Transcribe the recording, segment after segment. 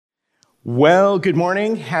Well, good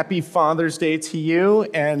morning. Happy Father's Day to you.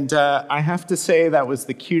 And I have to say that was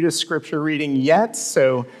the cutest scripture reading yet.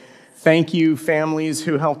 So thank you, families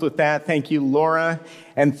who helped with that. Thank you, Laura.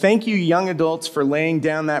 And thank you, young adults, for laying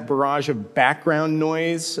down that barrage of background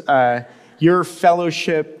noise. Your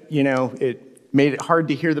fellowship, it made it hard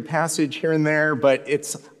to hear the passage here and there, but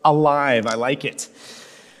it's alive. I like it.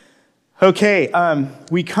 Okay,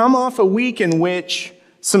 we come off a week in which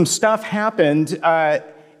some stuff happened.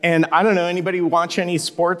 And I don't know, anybody watch any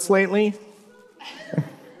sports lately?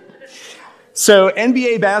 So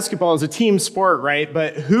NBA basketball is a team sport, right?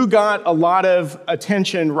 But who got a lot of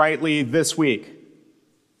attention rightly this week?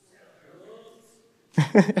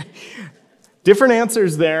 Different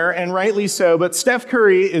answers there, and rightly so, but Steph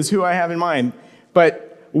Curry is who I have in mind.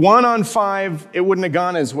 But 1 on 5, it wouldn't have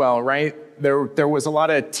gone as well, right? There was a lot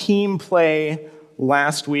of team play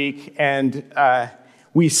last week, and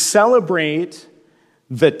we celebrate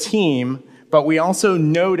the team, but we also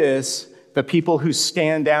notice the people who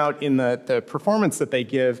stand out in the performance that they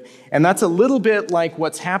give. And that's a little bit like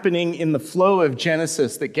what's happening in the flow of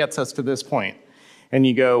Genesis that gets us to this point. And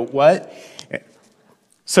you go, what?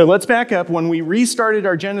 So let's back up. When we restarted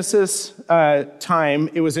our Genesis time,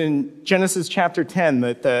 it was in Genesis chapter 10,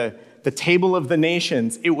 the table of the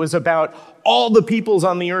nations. It was about all the peoples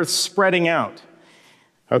on the earth spreading out.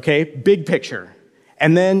 Okay, big picture.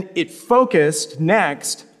 And then it focused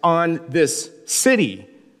next on this city,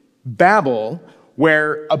 Babel,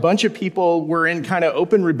 where a bunch of people were in kind of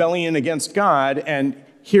open rebellion against God, and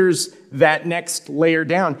here's that next layer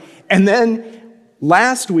down. And then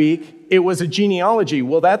last week, it was a genealogy.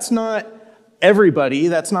 Well, that's not everybody,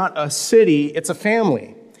 that's not a city, it's a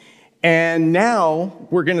family. And now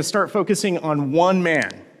we're going to start focusing on one man.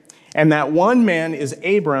 And that one man is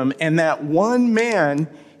Abram, and that one man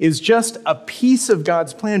is just a piece of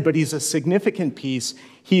God's plan, but he's a significant piece.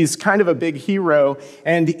 He's kind of a big hero,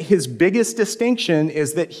 and his biggest distinction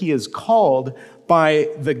is that he is called by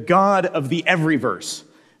the God of the everyverse.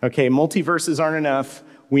 Okay, multiverses aren't enough.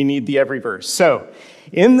 We need the everyverse. So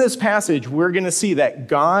in this passage, we're going to see that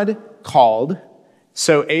God called,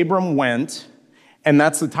 so Abram went, and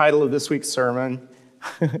that's the title of this week's sermon,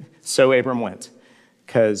 So Abram Went,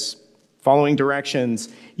 because following directions,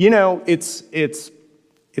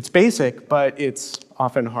 it's basic, but it's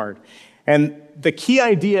often hard. And the key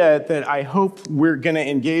idea that I hope we're going to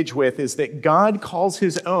engage with is that God calls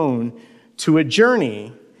his own to a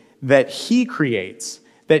journey that he creates,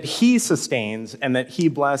 that he sustains, and that he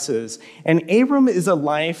blesses. And Abram is a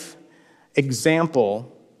life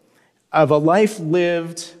example of a life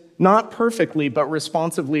lived not perfectly, but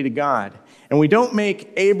responsively to God. And we don't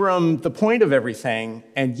make Abram the point of everything,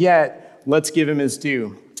 and yet let's give him his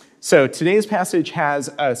due. So today's passage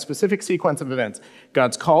has a specific sequence of events.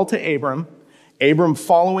 God's call to Abram, Abram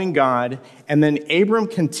following God, and then Abram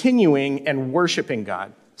continuing and worshiping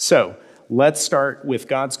God. So let's start with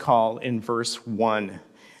God's call in verse 1.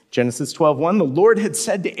 Genesis 12:1, the Lord had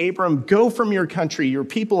said to Abram, go from your country, your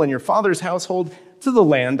people, and your father's household to the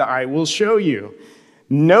land I will show you.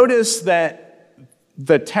 Notice that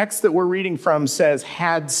the text that we're reading from says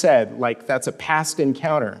had said, like that's a past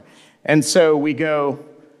encounter. And so we go,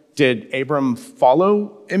 did Abram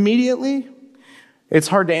follow immediately? It's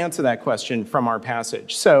hard to answer that question from our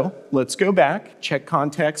passage. So let's go back, check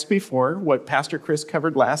context before what Pastor Chris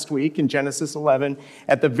covered last week in Genesis 11.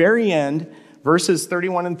 At the very end, verses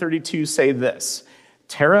 31 and 32 say this.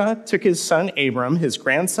 Terah took his son Abram, his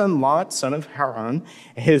grandson Lot, son of Haran,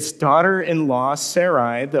 his daughter-in-law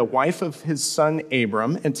Sarai, the wife of his son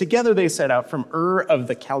Abram, and together they set out from Ur of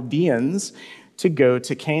the Chaldeans to go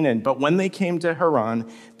to Canaan. But when they came to Haran,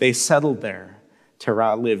 they settled there.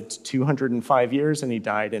 Terah lived 205 years and he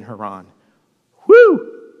died in Haran.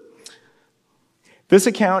 Woo! This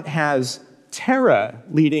account has Terah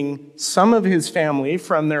leading some of his family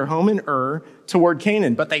from their home in Ur toward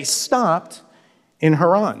Canaan, but they stopped in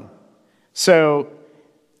Haran. So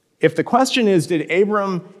if the question is, did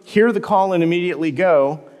Abram hear the call and immediately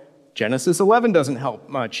go? Genesis 11 doesn't help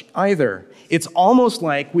much either. It's almost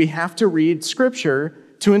like we have to read Scripture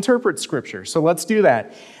to interpret Scripture. So let's do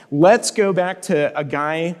that. Let's go back to a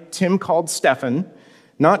guy Tim called Stephen,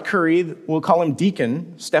 not Curry, we'll call him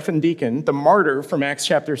Deacon, Stephen Deacon, the martyr from Acts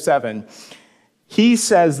chapter 7. He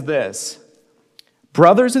says this,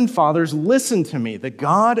 brothers and fathers, listen to me. The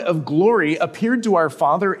God of glory appeared to our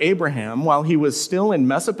father Abraham while he was still in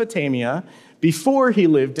Mesopotamia, before he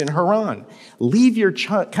lived in Haran. Leave your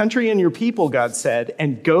country and your people, God said,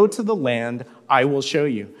 and go to the land I will show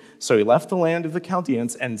you. So he left the land of the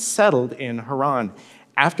Chaldeans and settled in Haran.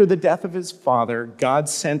 After the death of his father, God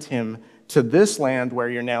sent him to this land where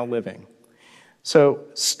you're now living. So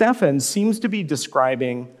Stephen seems to be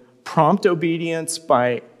describing prompt obedience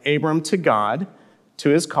by Abram to God, to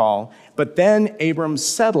his call, but then Abram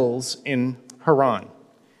settles in Haran.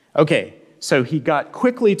 Okay, so he got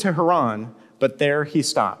quickly to Haran, but there he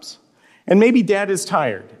stops. And maybe dad is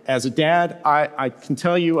tired. As a dad, I can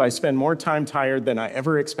tell you I spend more time tired than I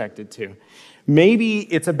ever expected to. Maybe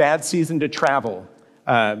it's a bad season to travel.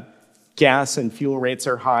 Gas and fuel rates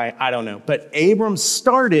are high, I don't know. But Abram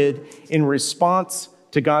started in response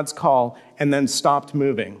to God's call and then stopped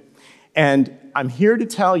moving. And I'm here to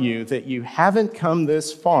tell you that you haven't come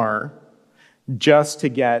this far just to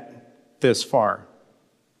get this far,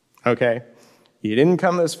 okay? You didn't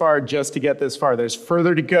come this far just to get this far. There's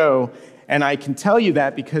further to go, and I can tell you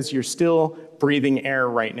that because you're still breathing air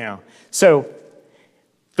right now. So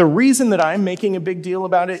the reason that I'm making a big deal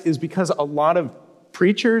about it is because a lot of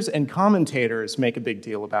preachers and commentators make a big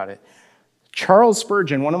deal about it. Charles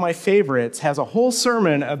Spurgeon, one of my favorites, has a whole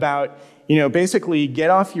sermon about, basically get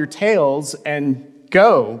off your tails and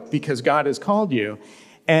go because God has called you.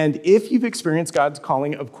 And if you've experienced God's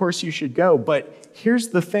calling, of course you should go. But here's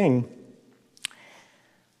the thing.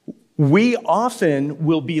 We often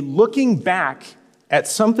will be looking back at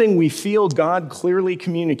something we feel God clearly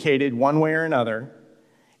communicated one way or another,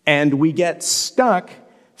 and we get stuck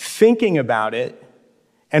thinking about it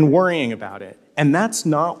and worrying about it. And that's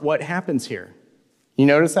not what happens here. You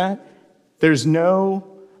notice that? There's no,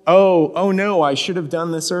 oh no, I should have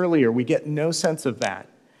done this earlier. We get no sense of that.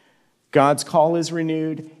 God's call is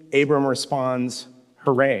renewed. Abram responds,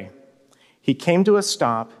 hooray. He came to a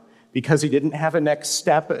stop because he didn't have a next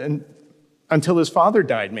step until his father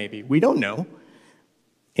died, maybe. We don't know.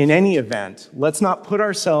 In any event, let's not put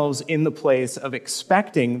ourselves in the place of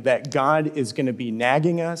expecting that God is going to be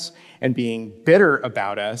nagging us and being bitter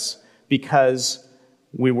about us because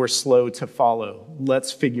we were slow to follow.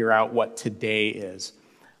 Let's figure out what today is.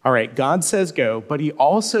 All right, God says go, but he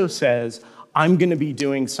also says, I'm going to be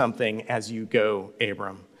doing something as you go,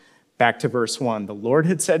 Abram. Back to verse 1. The Lord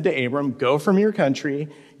had said to Abram, go from your country,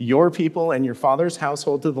 your people, and your father's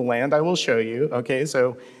household to the land I will show you. Okay,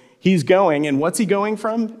 so he's going, and what's he going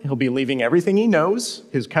from? He'll be leaving everything he knows,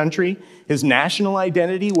 his country, his national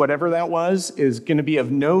identity, whatever that was, is going to be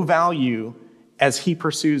of no value as he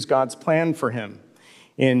pursues God's plan for him.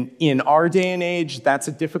 In our day and age, that's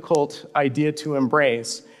a difficult idea to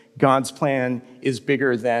embrace. God's plan is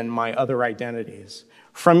bigger than my other identities.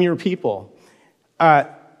 From your people.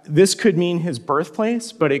 This could mean his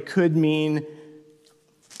birthplace, but it could mean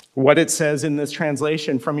what it says in this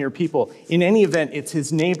translation, from your people. In any event, it's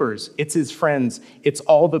his neighbors, it's his friends, it's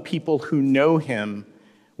all the people who know him,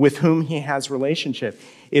 with whom he has relationship.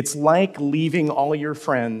 It's like leaving all your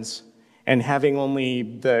friends and having only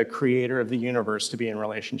the creator of the universe to be in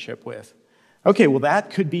relationship with. Okay, well, that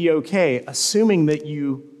could be okay, assuming that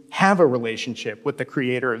you have a relationship with the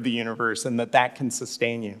creator of the universe and that can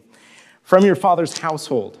sustain you. From your father's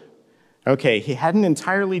household. Okay, he hadn't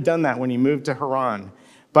entirely done that when he moved to Haran,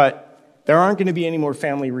 but there aren't going to be any more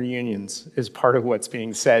family reunions, is part of what's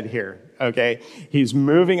being said here, okay? He's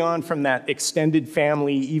moving on from that extended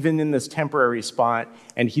family, even in this temporary spot,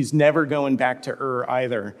 and he's never going back to Ur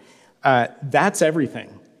either. That's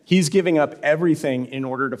everything. He's giving up everything in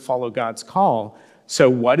order to follow God's call. So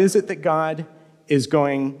what is it that God is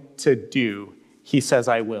going to do? He says,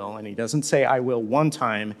 I will, and he doesn't say I will one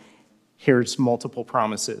time. Here's multiple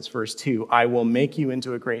promises. Verse 2, I will make you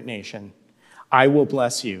into a great nation. I will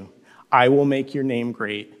bless you. I will make your name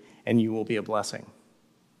great, and you will be a blessing.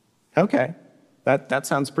 Okay, that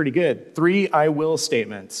sounds pretty good. 3 I will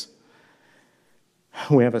statements.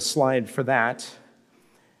 We have a slide for that.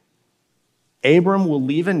 Abram will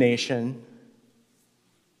leave a nation,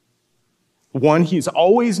 one he's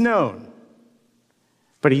always known,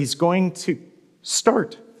 but he's going to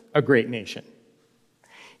start a great nation.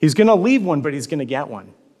 He's going to leave one, but he's going to get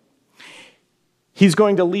one. He's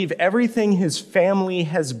going to leave everything his family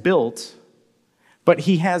has built, but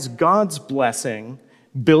he has God's blessing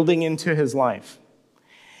building into his life.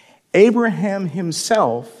 Abraham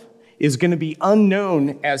himself is going to be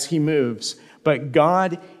unknown as he moves, but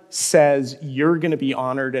God says you're going to be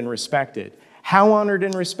honored and respected. How honored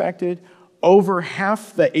and respected? Over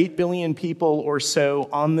half the 8 billion people or so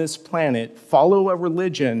on this planet follow a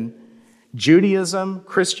religion, Judaism,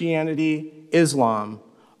 Christianity, Islam.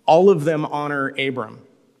 All of them honor Abram.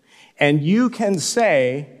 And you can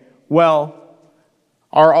say, well,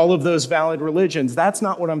 are all of those valid religions? That's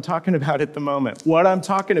not what I'm talking about at the moment. What I'm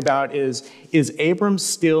talking about is Abram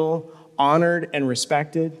still honored and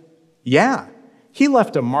respected? Yeah, he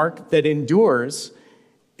left a mark that endures.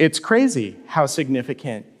 It's crazy how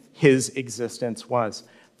significant his existence was.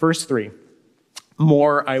 Verse 3,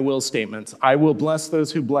 more I will statements. I will bless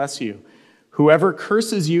those who bless you. Whoever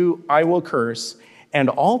curses you, I will curse, and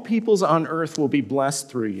all peoples on earth will be blessed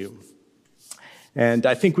through you. And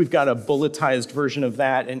I think we've got a bulletized version of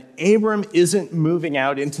that. And Abram isn't moving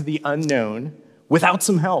out into the unknown without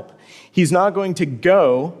some help. He's not going to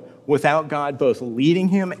go without God both leading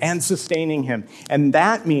him and sustaining him. And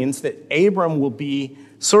that means that Abram will be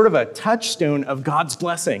sort of a touchstone of God's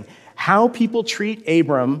blessing. How people treat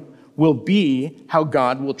Abram will be how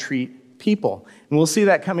God will treat people. And we'll see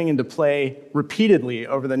that coming into play repeatedly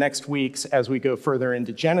over the next weeks as we go further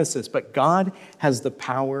into Genesis. But God has the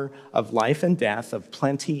power of life and death, of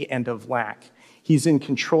plenty and of lack. He's in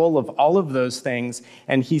control of all of those things.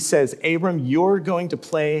 And he says, Abram, you're going to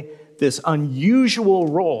play this unusual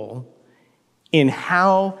role in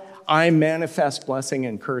how I manifest blessing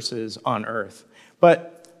and curses on earth.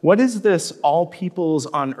 But what is this, all peoples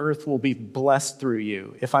on earth will be blessed through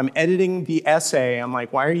you? If I'm editing the essay, I'm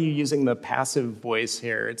like, why are you using the passive voice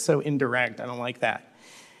here? It's so indirect. I don't like that.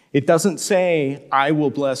 It doesn't say, I will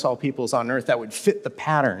bless all peoples on earth. That would fit the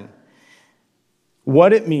pattern.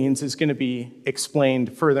 What it means is going to be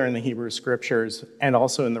explained further in the Hebrew scriptures and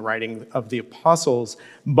also in the writing of the apostles.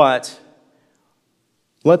 But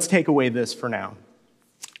let's take away this for now.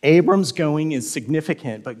 Abram's going is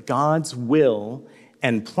significant, but God's will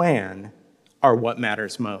and plan are what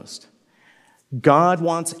matters most. God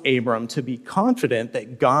wants Abram to be confident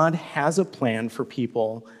that God has a plan for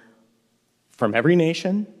people from every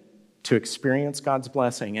nation to experience God's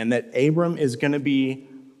blessing, and that Abram is going to be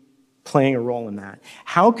playing a role in that.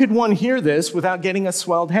 How could one hear this without getting a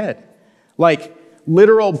swelled head? Like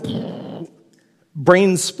literal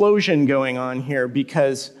brain explosion going on here,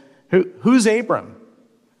 because who's Abram?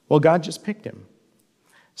 Well, God just picked him.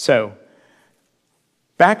 So,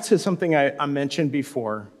 back to something I mentioned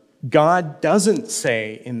before. God doesn't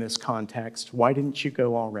say in this context, why didn't you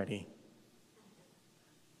go already?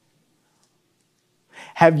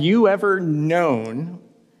 Have you ever known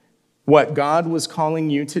what God was calling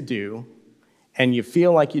you to do, and you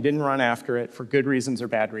feel like you didn't run after it for good reasons or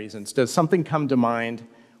bad reasons? Does something come to mind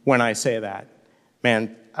when I say that?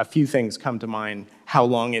 Man, a few things come to mind, how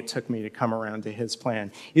long it took me to come around to his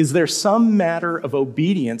plan. Is there some matter of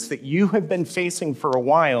obedience that you have been facing for a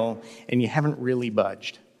while and you haven't really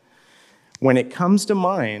budged? When it comes to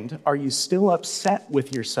mind, are you still upset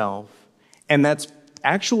with yourself? And that's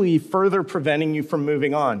actually further preventing you from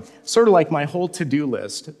moving on. Sort of like my whole to-do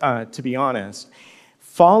list, to be honest.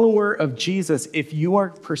 Follower of Jesus, if you are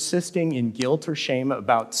persisting in guilt or shame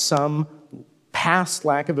about some past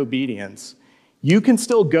lack of obedience, you can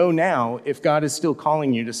still go now if God is still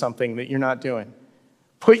calling you to something that you're not doing.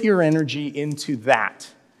 Put your energy into that,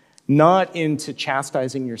 not into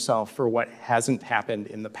chastising yourself for what hasn't happened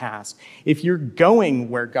in the past. If you're going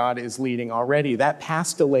where God is leading already, that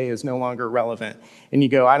past delay is no longer relevant. And you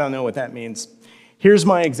go, I don't know what that means. Here's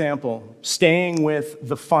my example, staying with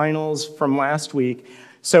the finals from last week.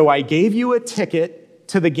 So I gave you a ticket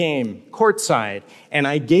to the game, courtside, and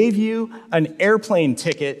I gave you an airplane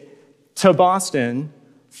ticket to Boston,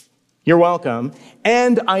 you're welcome,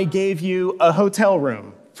 and I gave you a hotel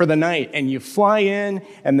room for the night, and you fly in,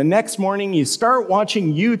 and the next morning you start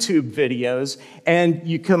watching YouTube videos, and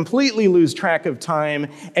you completely lose track of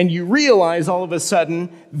time, and you realize all of a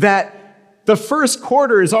sudden that the first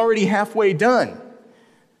quarter is already halfway done.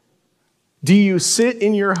 Do you sit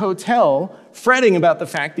in your hotel fretting about the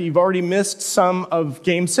fact that you've already missed some of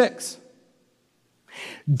Game 6?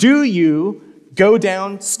 Do you go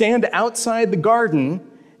down, stand outside the garden,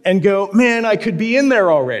 and go, man, I could be in there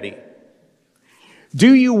already?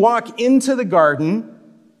 Do you walk into the garden,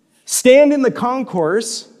 stand in the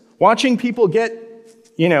concourse, watching people get,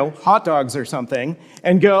 hot dogs or something,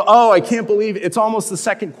 and go, oh, I can't believe it's almost the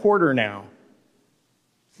second quarter now?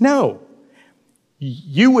 No.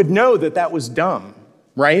 You would know that that was dumb,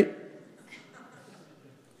 right?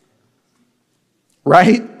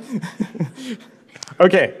 Right?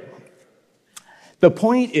 Okay. The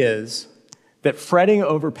point is that fretting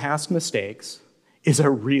over past mistakes is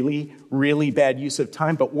a really, really bad use of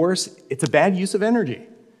time, but worse, it's a bad use of energy.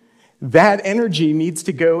 That energy needs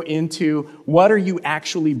to go into what are you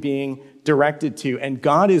actually being directed to? And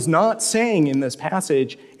God is not saying in this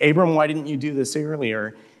passage, Abram, why didn't you do this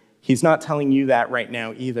earlier? He's not telling you that right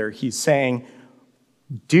now either. He's saying,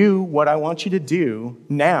 do what I want you to do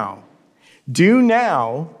now. Do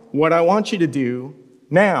now what I want you to do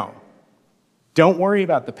now. Don't worry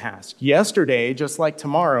about the past. Yesterday, just like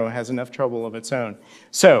tomorrow, has enough trouble of its own.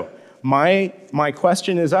 So, my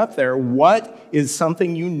question is up there. What is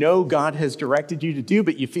something you know God has directed you to do,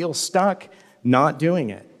 but you feel stuck not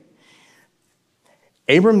doing it?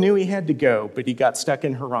 Abram knew he had to go, but he got stuck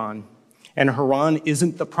in Haran. And Haran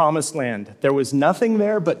isn't the promised land. There was nothing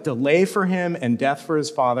there but delay for him and death for his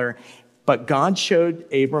father. But God showed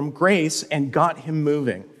Abram grace and got him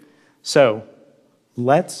moving. So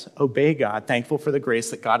let's obey God, thankful for the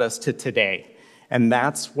grace that got us to today. And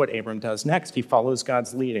that's what Abram does next. He follows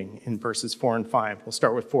God's leading in verses 4 and 5. We'll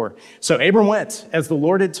start with 4. So Abram went as the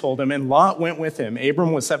Lord had told him, and Lot went with him.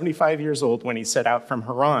 Abram was 75 years old when he set out from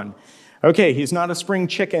Haran. Okay, he's not a spring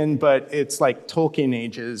chicken, but it's like Tolkien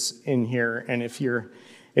ages in here. And if you're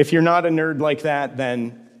not a nerd like that,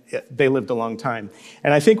 then they lived a long time.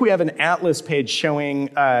 And I think we have an atlas page showing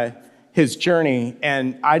his journey.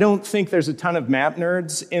 And I don't think there's a ton of map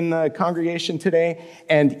nerds in the congregation today.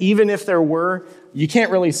 And even if there were, you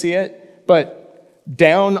can't really see it, but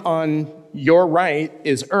down on your right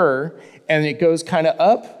is and it goes kind of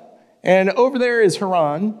up, and over there is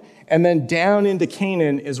Haran, and then down into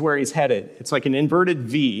Canaan is where he's headed. It's like an inverted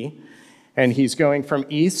V, and he's going from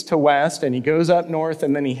east to west, and he goes up north,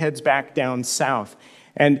 and then he heads back down south.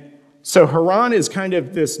 And so Haran is kind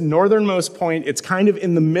of this northernmost point. It's kind of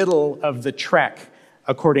in the middle of the trek,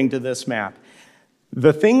 according to this map.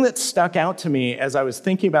 The thing that stuck out to me as I was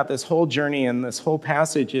thinking about this whole journey and this whole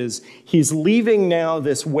passage is he's leaving now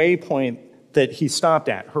this waypoint that he stopped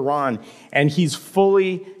at, Haran, and he's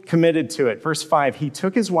fully committed to it. Verse 5, he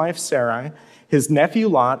took his wife Sarai, his nephew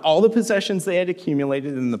Lot, all the possessions they had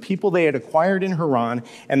accumulated and the people they had acquired in Haran,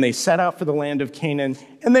 and they set out for the land of Canaan,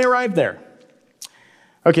 and they arrived there.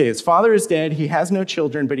 Okay, his father is dead, he has no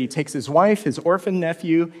children, but he takes his wife, his orphan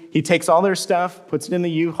nephew, he takes all their stuff, puts it in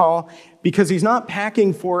the U-Haul, because he's not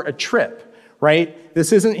packing for a trip, right?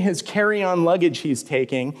 This isn't his carry-on luggage he's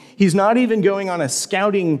taking. He's not even going on a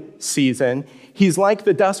scouting season. He's like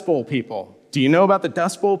the Dust Bowl people. Do you know about the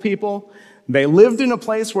Dust Bowl people? They lived in a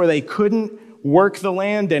place where they couldn't work the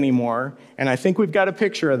land anymore, and I think we've got a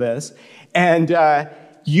picture of this, and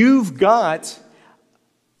you've got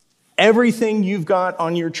everything you've got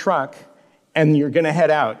on your truck, and you're going to head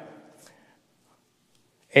out.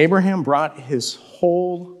 Abraham brought his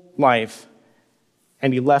whole life,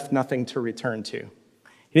 and he left nothing to return to.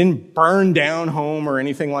 He didn't burn down home or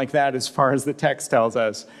anything like that as far as the text tells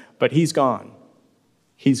us, but he's gone.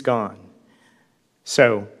 He's gone.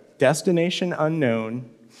 So, destination unknown.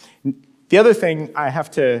 The other thing, I have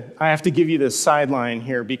to give you this sideline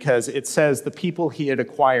here because it says the people he had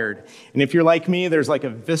acquired. And if you're like me, there's like a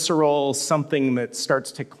visceral something that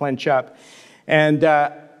starts to clench up. And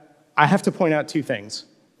I have to point out two things.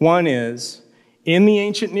 One is, in the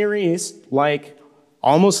ancient Near East, like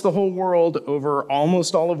almost the whole world over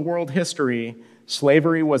almost all of world history,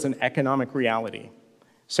 slavery was an economic reality.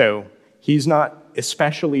 So he's not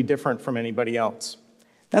especially different from anybody else.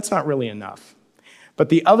 That's not really enough. But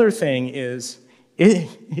the other thing is, it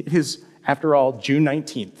is, after all, June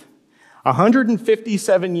 19th.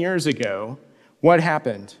 157 years ago, what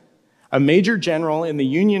happened? A major general in the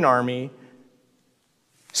Union Army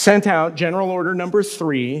sent out General Order Number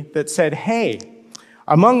 3 that said, hey,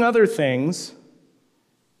 among other things,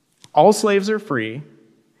 all slaves are free.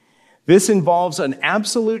 This involves an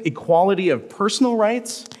absolute equality of personal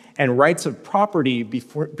rights and rights of property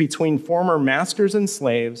between former masters and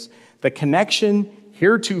slaves. The connection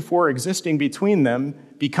heretofore existing between them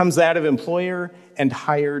becomes that of employer and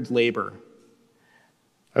hired labor.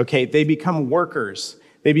 Okay, they become workers.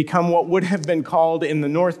 They become what would have been called in the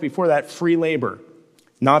North before that free labor.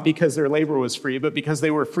 Not because their labor was free, but because they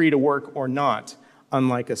were free to work or not,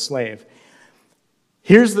 unlike a slave.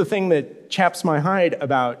 Here's the thing that chaps my hide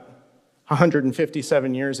about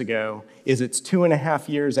 157 years ago, is it's 2.5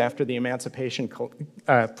 years after the Emancipation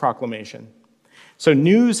Proclamation. So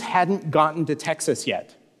news hadn't gotten to Texas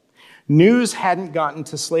yet. News hadn't gotten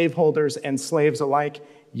to slaveholders and slaves alike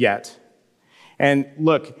yet. And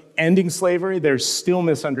look, ending slavery, there's still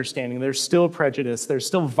misunderstanding, there's still prejudice, there's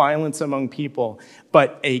still violence among people,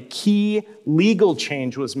 but a key legal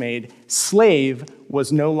change was made. Slave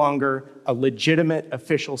was no longer a legitimate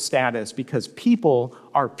official status because people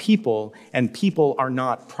are people and people are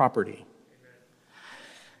not property.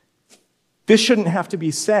 This shouldn't have to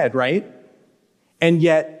be said, right? And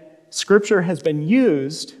yet, Scripture has been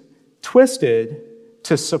used, twisted,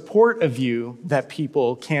 to support a view that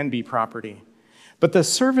people can be property. But the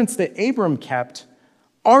servants that Abram kept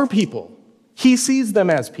are people. He sees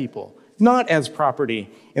them as people, not as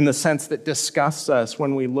property in the sense that disgusts us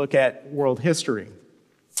when we look at world history.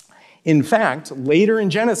 In fact, later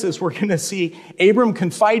in Genesis, we're going to see Abram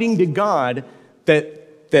confiding to God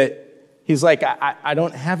that he's like, I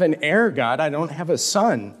don't have an heir, God. I don't have a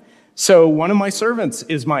son. So one of my servants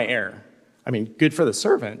is my heir. I mean, good for the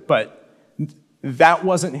servant, but That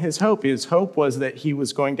wasn't his hope. His hope was that he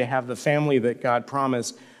was going to have the family that God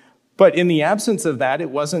promised. But in the absence of that, he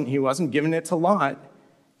wasn't giving it to Lot.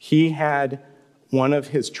 He had one of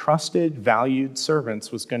his trusted, valued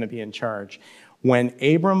servants was going to be in charge. When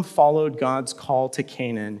Abram followed God's call to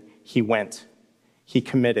Canaan, he went. He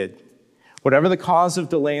committed. Whatever the cause of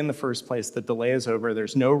delay in the first place, the delay is over.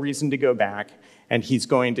 There's no reason to go back, and he's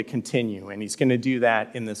going to continue. And he's going to do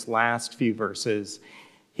that in this last few verses.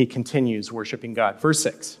 He continues worshiping God. Verse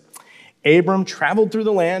 6, Abram traveled through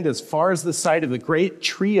the land as far as the site of the great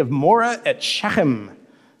tree of Moreh at Shechem.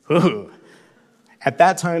 Ooh. At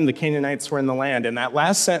that time, the Canaanites were in the land. And that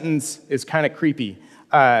last sentence is kind of creepy.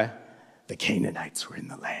 The Canaanites were in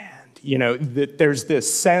the land. You know, there's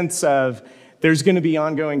this sense of there's going to be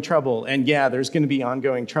ongoing trouble. And yeah, there's going to be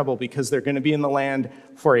ongoing trouble because they're going to be in the land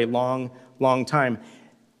for a long, long time.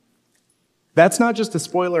 That's not just a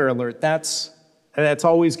spoiler alert. That's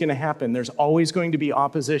always going to happen. There's always going to be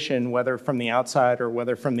opposition, whether from the outside or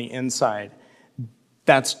whether from the inside.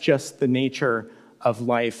 That's just the nature of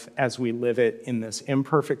life as we live it in this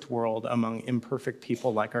imperfect world among imperfect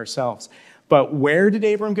people like ourselves. But where did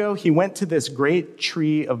Abram go? He went to this great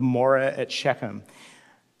tree of Moreh at Shechem.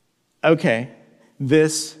 Okay,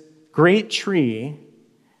 this great tree,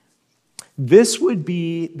 this would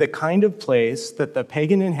be the kind of place that the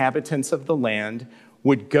pagan inhabitants of the land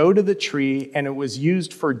would go to the tree, and it was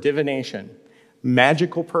used for divination,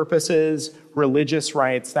 magical purposes, religious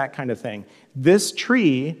rites, that kind of thing. This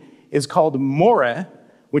tree is called Moreh,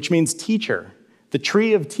 which means teacher, the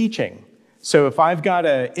tree of teaching. So if I've got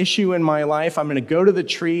an issue in my life, I'm going to go to the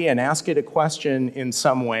tree and ask it a question in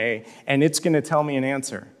some way, and it's going to tell me an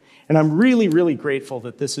answer. And I'm really, really grateful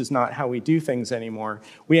that this is not how we do things anymore.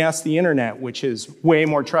 We ask the internet, which is way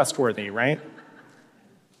more trustworthy, right?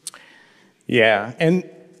 Yeah, and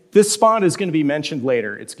this spot is going to be mentioned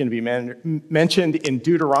later. It's going to be mentioned in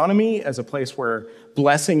Deuteronomy as a place where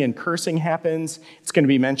blessing and cursing happens. It's going to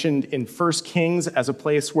be mentioned in 1 Kings as a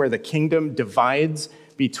place where the kingdom divides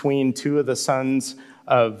between two of the sons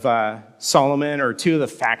of Solomon, or two of the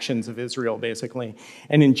factions of Israel, basically.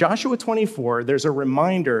 And in Joshua 24, there's a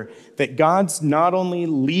reminder that God's not only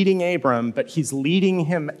leading Abram, but he's leading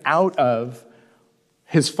him out of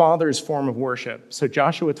his father's form of worship. So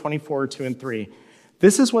Joshua 24, 2 and 3.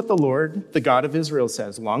 This is what the Lord, the God of Israel,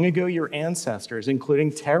 says. Long ago, your ancestors,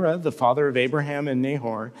 including Terah, the father of Abraham and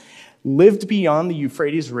Nahor, lived beyond the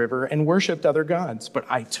Euphrates River and worshipped other gods. But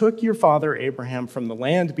I took your father Abraham from the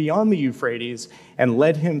land beyond the Euphrates and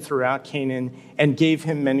led him throughout Canaan and gave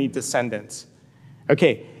him many descendants.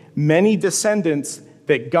 Okay, many descendants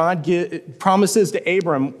that God promises to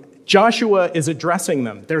Abram. Joshua is addressing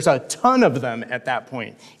them. There's a ton of them at that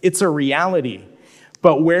point. It's a reality.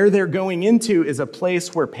 But where they're going into is a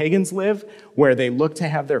place where pagans live, where they look to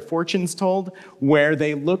have their fortunes told, where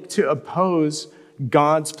they look to oppose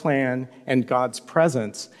God's plan and God's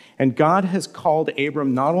presence. And God has called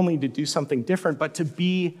Abram not only to do something different, but to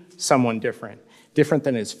be someone different. Different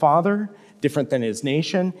than his father, different than his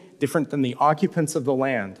nation, different than the occupants of the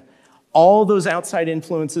land. All those outside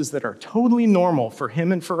influences that are totally normal for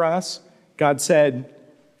him and for us, God said,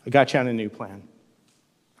 I got you on a new plan.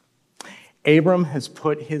 Abram has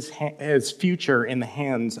put his future in the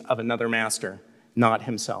hands of another master, not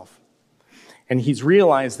himself. And he's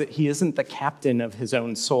realized that he isn't the captain of his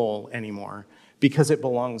own soul anymore because it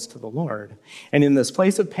belongs to the Lord. And in this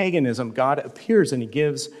place of paganism, God appears and he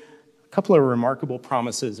gives a couple of remarkable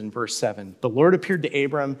promises in verse 7. The Lord appeared to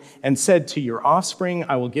Abram and said, to your offspring,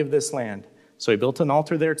 I will give this land. So he built an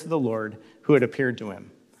altar there to the Lord who had appeared to him.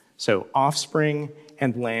 So offspring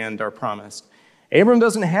and land are promised. Abram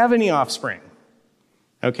doesn't have any offspring.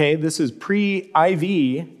 Okay, this is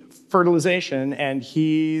pre-IV fertilization, and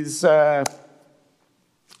he's stuck.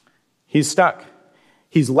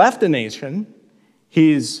 He's left a nation.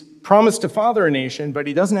 He's promised to father a nation, but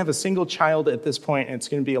he doesn't have a single child at this point, and it's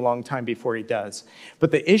going to be a long time before he does.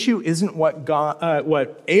 But the issue isn't what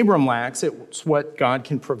Abram lacks, it's what God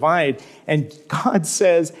can provide. And God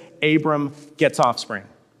says Abram gets offspring.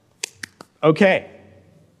 Okay.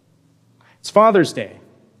 It's Father's Day.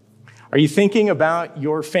 Are you thinking about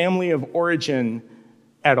your family of origin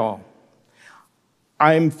at all?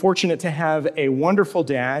 I'm fortunate to have a wonderful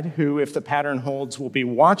dad who, if the pattern holds, will be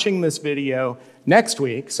watching this video next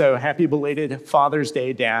week. So happy belated Father's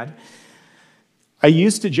Day, Dad. I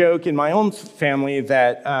used to joke in my own family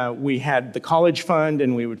that we had the college fund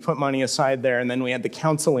and we would put money aside there, and then we had the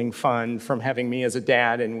counseling fund from having me as a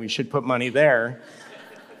dad, and we should put money there.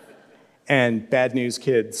 And bad news,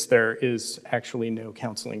 kids, there is actually no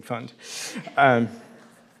counseling fund.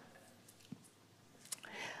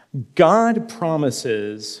 God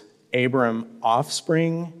promises Abram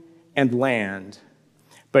offspring and land.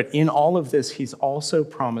 But in all of this, he's also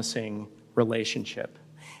promising relationship.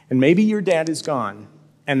 And maybe your dad is gone,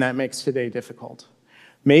 and that makes today difficult.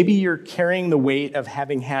 Maybe you're carrying the weight of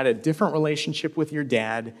having had a different relationship with your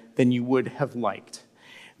dad than you would have liked.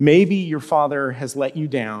 Maybe your father has let you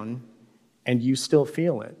down, and you still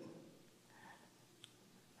feel it.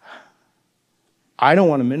 I don't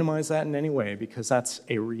want to minimize that in any way, because that's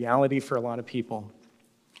a reality for a lot of people.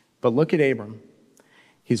 But look at Abram.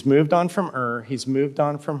 He's moved on from Ur. He's moved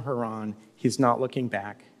on from Haran. He's not looking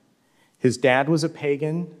back. His dad was a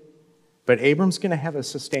pagan, but Abram's going to have a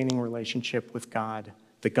sustaining relationship with God,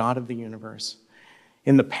 the God of the universe.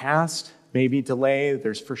 In the past, maybe delay.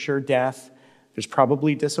 There's for sure death. There's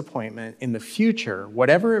probably disappointment. In the future,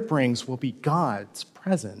 whatever it brings will be God's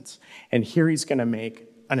presence. And here he's going to make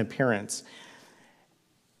an appearance.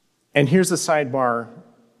 And here's a sidebar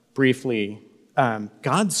briefly.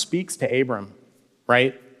 God speaks to Abram,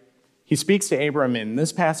 right? He speaks to Abram in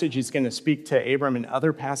this passage. He's going to speak to Abram in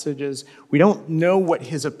other passages. We don't know what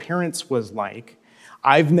his appearance was like.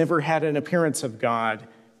 I've never had an appearance of God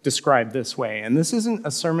described this way. And this isn't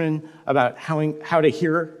a sermon about how to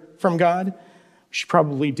hear from God. We should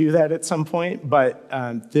probably do that at some point, but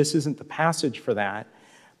this isn't the passage for that.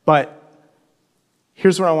 But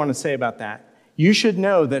here's what I want to say about that. You should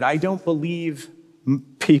know that I don't believe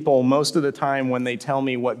people most of the time when they tell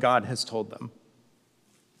me what God has told them.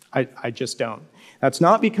 I just don't. That's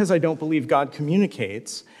not because I don't believe God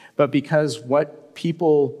communicates, but because what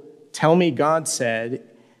people tell me God said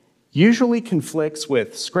usually conflicts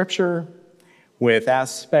with Scripture, with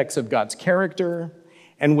aspects of God's character,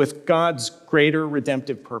 and with God's greater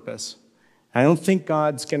redemptive purpose. I don't think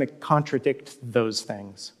God's going to contradict those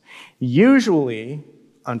things. Usually,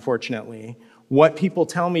 unfortunately, what people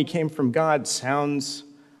tell me came from God sounds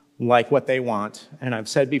like what they want. And I've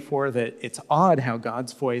said before that it's odd how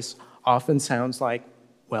God's voice often sounds like,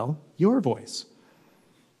 well, your voice.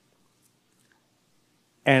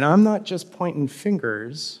 And I'm not just pointing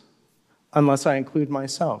fingers unless I include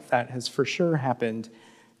myself. That has for sure happened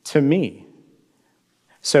to me.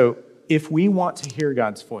 So if we want to hear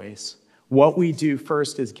God's voice, what we do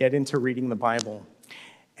first is get into reading the Bible.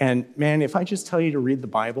 And man, if I just tell you to read the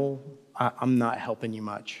Bible, I'm not helping you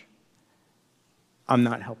much. I'm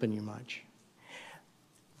not helping you much.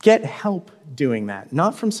 Get help doing that.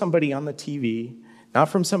 Not from somebody on the TV, not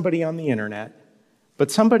from somebody on the internet, but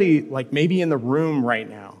somebody like maybe in the room right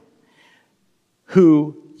now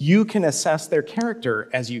who you can assess their character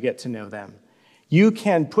as you get to know them. You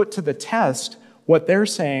can put to the test what they're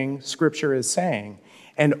saying, Scripture is saying.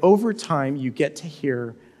 And over time, you get to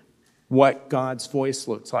hear what God's voice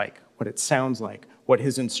looks like, what it sounds like, what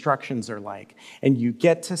his instructions are like. And you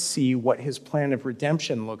get to see what his plan of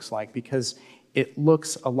redemption looks like, because it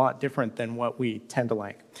looks a lot different than what we tend to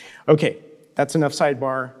like. Okay, that's enough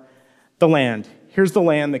sidebar. The land. Here's the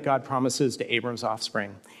land that God promises to Abram's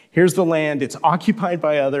offspring. Here's the land. It's occupied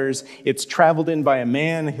by others. It's traveled in by a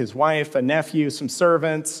man, his wife, a nephew, some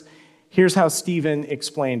servants. Here's how Stephen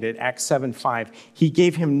explained it, Acts 7:5. He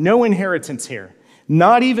gave him no inheritance here,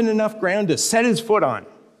 not even enough ground to set his foot on.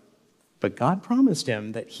 But God promised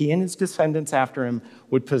him that he and his descendants after him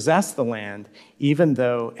would possess the land, even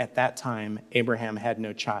though at that time Abraham had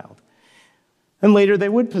no child. And later they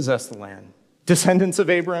would possess the land. Descendants of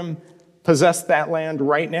Abraham possess that land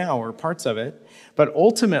right now, or parts of it. But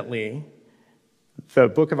ultimately, the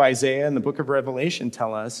book of Isaiah and the book of Revelation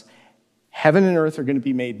tell us heaven and earth are going to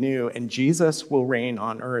be made new, and Jesus will reign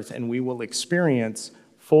on earth, and we will experience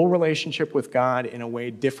full relationship with God in a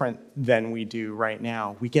way different than we do right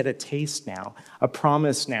now. We get a taste now, a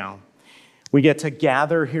promise now. We get to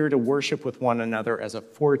gather here to worship with one another as a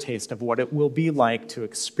foretaste of what it will be like to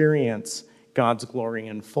experience God's glory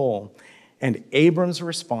in full. And Abram's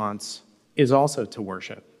response is also to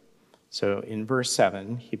worship. So in verse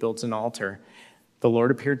 7, he builds an altar. The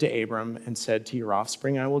Lord appeared to Abram and said, "To your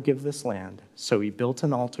offspring I will give this land." So he built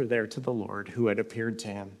an altar there to the Lord who had appeared to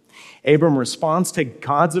him. Abram responds to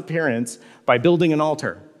God's appearance by building an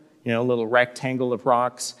altar, a little rectangle of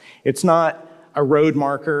rocks. It's not a road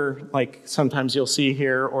marker like sometimes you'll see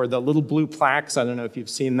here, or the little blue plaques. I don't know if you've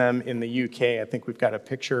seen them in the UK. I think we've got a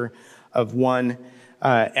picture of one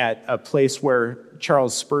at a place where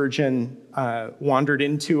Charles Spurgeon wandered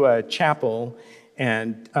into a chapel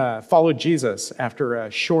and followed Jesus after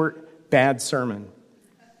a short, bad sermon.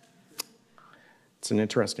 It's an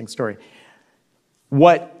interesting story.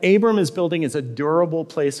 What Abram is building is a durable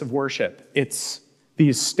place of worship. It's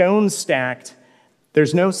these stones stacked.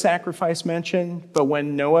 There's no sacrifice mentioned, but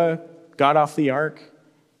when Noah got off the ark,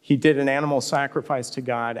 he did an animal sacrifice to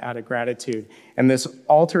God out of gratitude. And this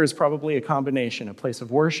altar is probably a combination, a place of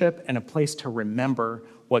worship and a place to remember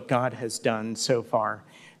what God has done so far.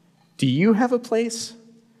 Do you have a place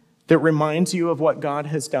that reminds you of what God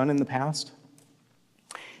has done in the past?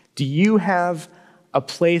 Do you have a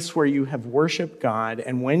place where you have worshiped God,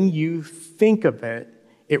 and when you think of it,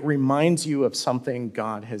 it reminds you of something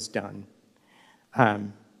God has done?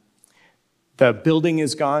 The building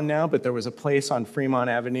is gone now, but there was a place on Fremont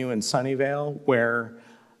Avenue in Sunnyvale where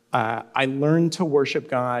I learned to worship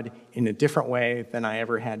God in a different way than I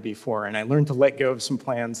ever had before. And I learned to let go of some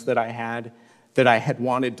plans that I had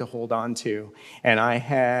wanted to hold on to. And I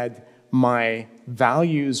had my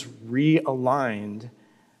values realigned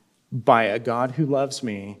by a God who loves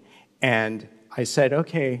me. And I said,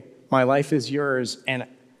 okay, my life is yours. And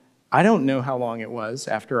I don't know how long it was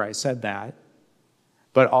after I said that,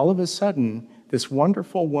 but all of a sudden, this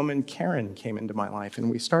wonderful woman, Karen, came into my life, and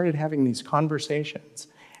we started having these conversations.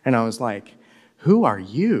 And I was like, who are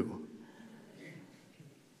you?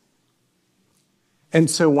 And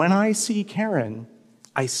so when I see Karen,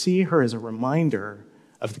 I see her as a reminder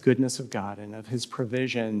of the goodness of God and of his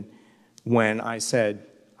provision when I said,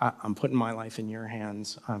 I'm putting my life in your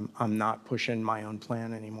hands. I'm not pushing my own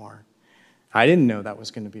plan anymore. I didn't know that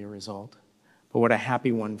was going to be a result, but what a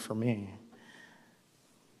happy one for me.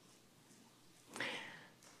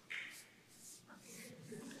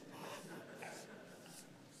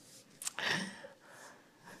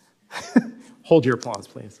 Hold your applause,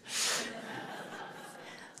 please.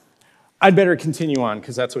 I'd better continue on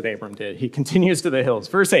because that's what Abram did. He continues to the hills.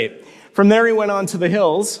 Verse 8, from there he went on to the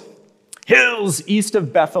hills east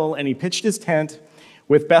of Bethel, and he pitched his tent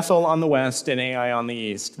with Bethel on the west and Ai on the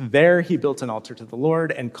east. There he built an altar to the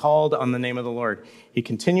Lord and called on the name of the Lord. He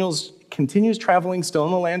continues traveling still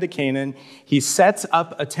in the land of Canaan. He sets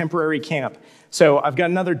up a temporary camp. So I've got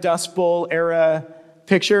another Dust Bowl era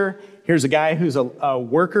picture. Here's a guy who's a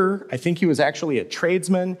worker. I think he was actually a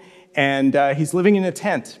tradesman, and he's living in a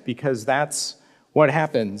tent because that's what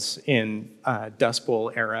happens in Dust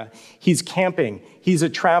Bowl era. He's camping. He's a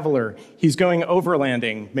traveler. He's going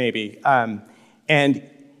overlanding, maybe. And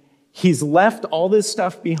he's left all this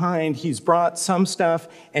stuff behind. He's brought some stuff,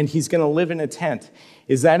 and he's going to live in a tent.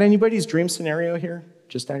 Is that anybody's dream scenario here?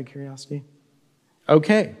 Just out of curiosity?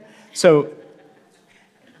 Okay. So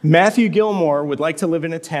Matthew Gilmore would like to live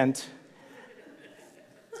in a tent.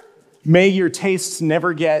 May your tastes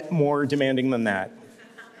never get more demanding than that.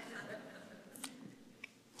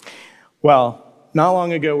 Well, not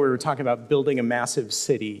long ago, we were talking about building a massive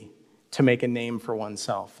city to make a name for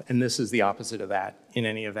oneself, and this is the opposite of that in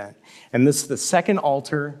any event. And this is the second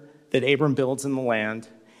altar that Abram builds in the land.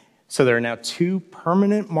 So there are now two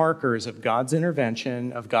permanent markers of God's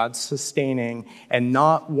intervention, of God's sustaining, and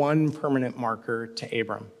not one permanent marker to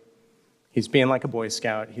Abram. He's being like a Boy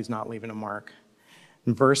Scout. He's not leaving a mark.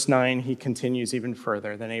 In verse 9, he continues even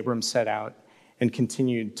further. Then Abram set out and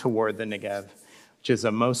continued toward the Negev, which is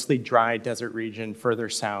a mostly dry desert region further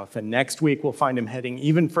south. And next week, we'll find him heading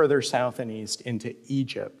even further south and east into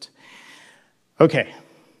Egypt. Okay,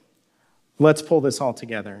 let's pull this all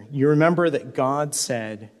together. You remember that God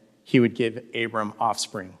said he would give Abram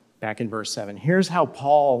offspring back in verse 7. Here's how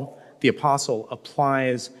Paul, the apostle,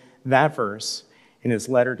 applies that verse in his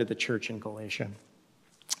letter to the church in Galatia.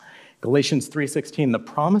 Galatians 3:16, the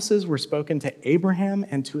promises were spoken to Abraham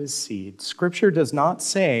and to his seed. Scripture does not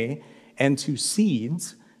say, and to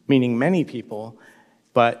seeds, meaning many people,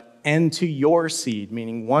 but and to your seed,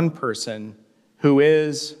 meaning one person, who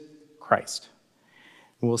is Christ.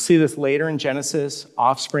 And we'll see this later in Genesis,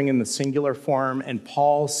 offspring in the singular form, and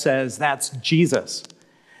Paul says that's Jesus.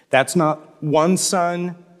 That's not one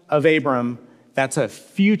son of Abram. That's a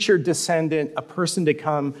future descendant, a person to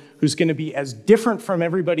come who's going to be as different from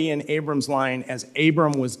everybody in Abram's line as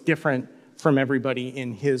Abram was different from everybody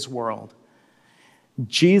in his world.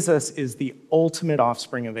 Jesus is the ultimate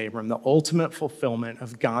offspring of Abram, the ultimate fulfillment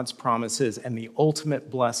of God's promises, and the ultimate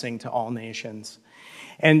blessing to all nations.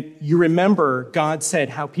 And you remember God said,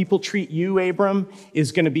 how people treat you, Abram,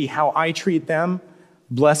 is going to be how I treat them,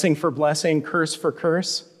 blessing for blessing, curse for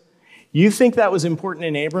curse. You think that was important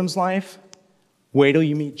in Abram's life? Wait till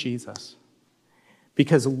you meet Jesus.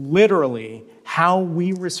 Because literally, how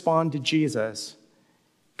we respond to Jesus,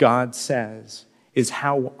 God says, is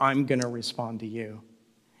how I'm going to respond to you.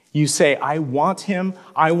 You say, I want him,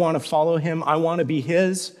 I want to follow him, I want to be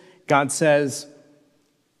his. God says,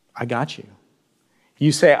 I got you.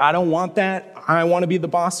 You say, I don't want that, I want to be the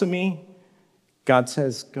boss of me. God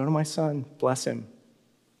says, go to my son, bless him,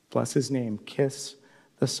 bless his name, kiss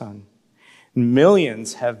the son.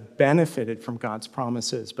 Millions have benefited from God's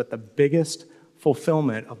promises, but the biggest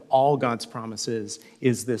fulfillment of all God's promises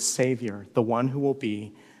is this Savior, the one who will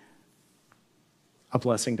be a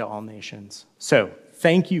blessing to all nations. So,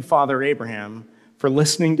 thank you, Father Abraham, for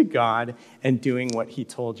listening to God and doing what he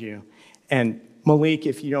told you. And Malik,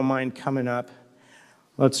 if you don't mind coming up,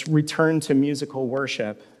 let's return to musical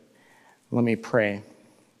worship. Let me pray.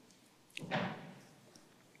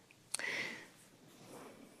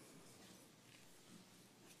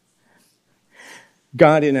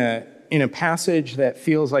 God, in a passage that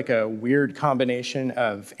feels like a weird combination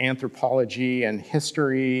of anthropology and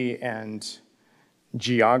history and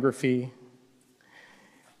geography,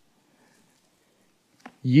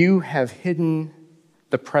 you have hidden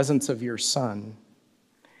the presence of your Son,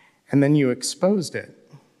 and then you exposed it.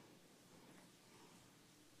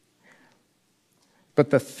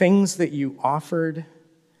 But the things that you offered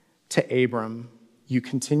to Abram, you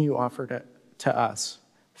continue to offer to us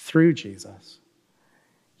through Jesus.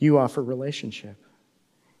 You offer relationship.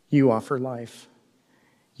 You offer life.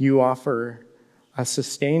 You offer a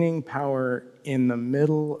sustaining power in the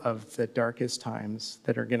middle of the darkest times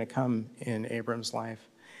that are going to come in Abram's life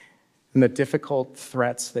and the difficult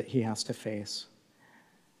threats that he has to face.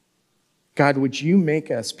 God, would you make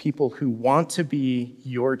us people who want to be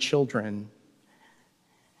your children,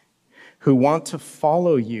 who want to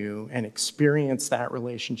follow you and experience that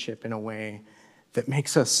relationship in a way that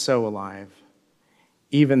makes us so alive,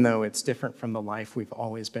 even though it's different from the life we've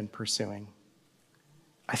always been pursuing.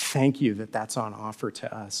 I thank you that that's on offer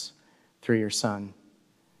to us through your Son.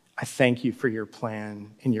 I thank you for your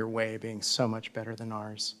plan and your way being so much better than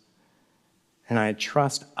ours. And I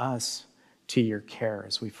trust us to your care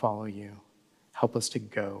as we follow you. Help us to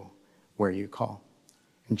go where you call.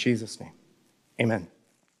 In Jesus' name, amen.